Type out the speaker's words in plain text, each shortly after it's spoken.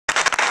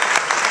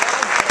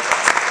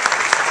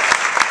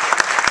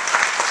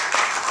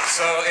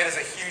is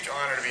a huge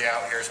honor to be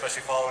out here,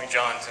 especially following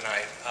John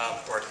tonight,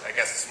 or I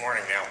guess this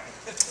morning now.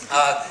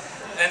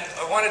 And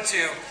I wanted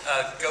to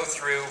go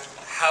through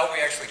how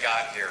we actually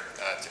got here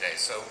today.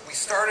 So we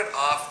started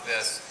off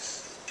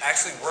this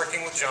actually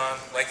working with John,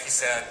 like he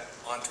said,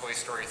 on Toy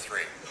Story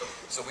 3.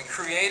 So we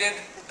created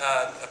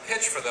a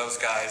pitch for those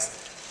guys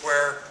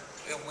where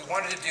we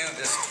wanted to do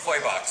this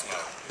toy box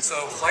mode.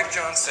 So like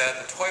John said,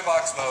 the toy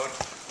box mode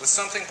was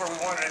something where we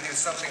wanted to do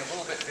something a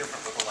little bit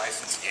different with the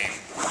licensed game.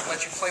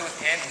 Let you play with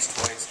Andy's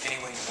toys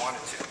any way you wanted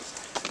to.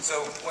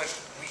 So when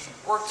we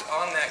worked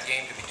on that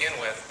game to begin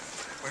with,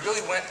 we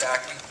really went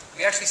back.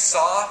 We actually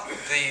saw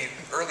the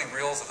early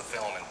reels of the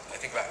film in, I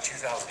think, about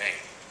 2008.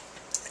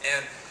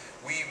 And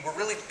we were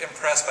really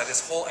impressed by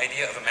this whole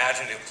idea of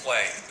imaginative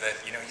play, that,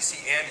 you know, you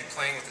see Andy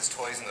playing with his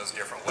toys in those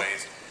different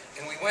ways.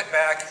 And we went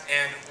back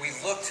and we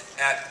looked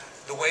at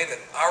the way that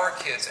our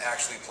kids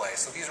actually play.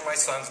 So these are my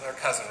sons and their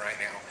cousin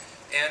right now.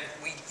 And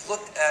we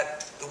looked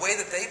at the way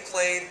that they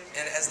played,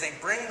 and as they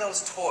bring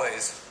those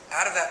toys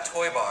out of that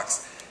toy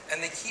box,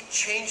 and they keep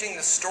changing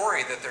the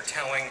story that they're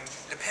telling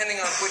depending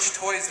on which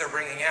toys they're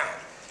bringing out.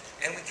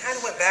 And we kind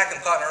of went back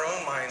and thought in our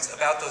own minds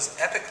about those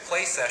epic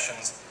play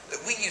sessions that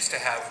we used to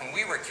have when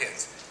we were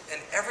kids. And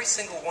every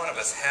single one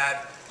of us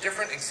had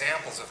different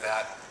examples of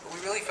that, but we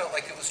really felt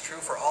like it was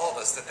true for all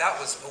of us, that that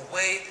was a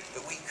way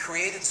that we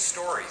created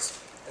stories.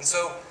 And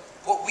so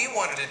what we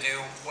wanted to do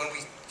when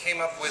we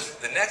came up with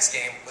the next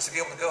game was to be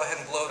able to go ahead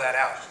and blow that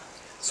out.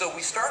 So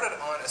we started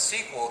on a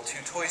sequel to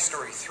Toy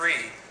Story 3,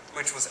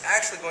 which was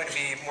actually going to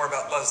be more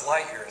about Buzz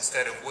Lightyear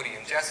instead of Woody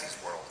and Jesse's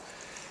world.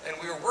 And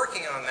we were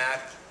working on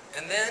that,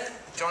 and then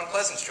John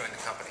Pleasance joined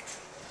the company.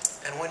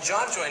 And when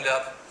John joined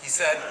up, he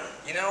said,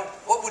 you know,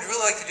 what we'd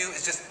really like to do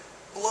is just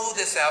blow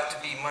this out to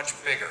be much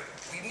bigger.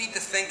 We need to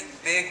think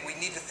big. We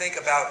need to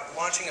think about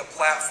launching a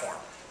platform.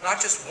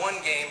 Not just one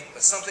game,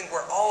 but something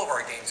where all of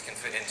our games can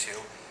fit into.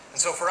 And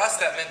so for us,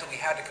 that meant that we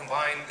had to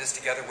combine this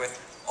together with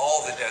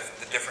all the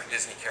different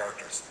Disney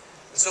characters.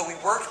 And so we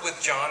worked with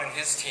John and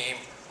his team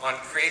on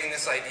creating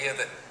this idea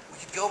that we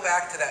could go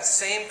back to that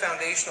same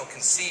foundational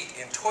conceit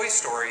in Toy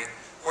Story,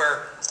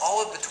 where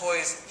all of the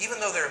toys, even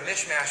though they're a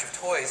mishmash of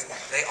toys,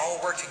 they all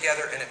work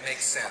together and it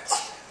makes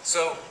sense.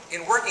 So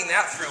in working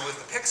that through with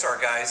the Pixar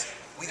guys,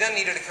 we then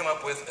needed to come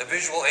up with a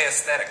visual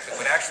aesthetic that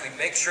would actually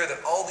make sure that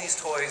all these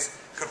toys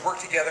could work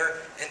together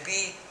and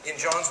be, in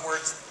John's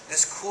words,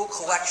 this cool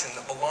collection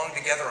that belonged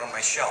together on my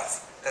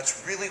shelf.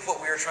 That's really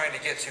what we were trying to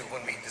get to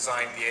when we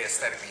designed the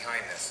aesthetic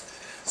behind this.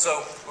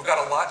 So we've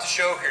got a lot to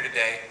show here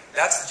today.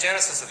 That's the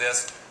genesis of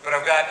this, but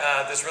I've got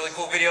this really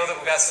cool video that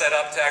we've got set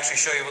up to actually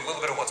show you a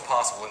little bit of what's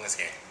possible in this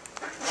game.